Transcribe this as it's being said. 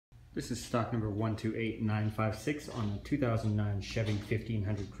This is stock number 128956 on the 2009 Chevy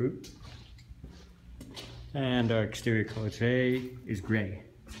 1500 Coupe. And our exterior color today is gray.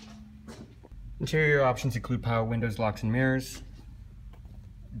 Interior options include power windows, locks and mirrors,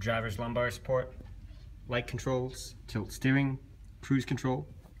 driver's lumbar support, light controls, tilt steering, cruise control,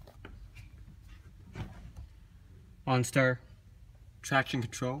 OnStar, traction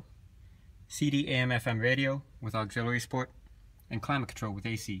control, CD AM/FM radio with auxiliary support, and climate control with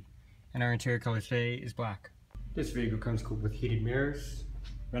AC. And our interior color today is black. This vehicle comes equipped with heated mirrors,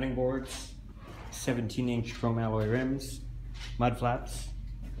 running boards, 17-inch chrome alloy rims, mud flaps,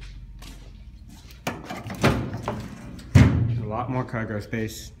 and a lot more cargo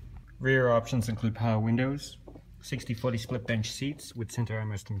space. Rear options include power windows, 60/40 split bench seats with center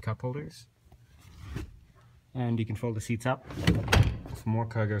armrest and cup holders, and you can fold the seats up for more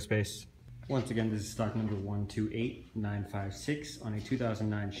cargo space. Once again, this is stock number 128956 on a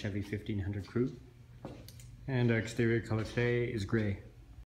 2009 Chevy 1500 Coupe, and our exterior color today is gray.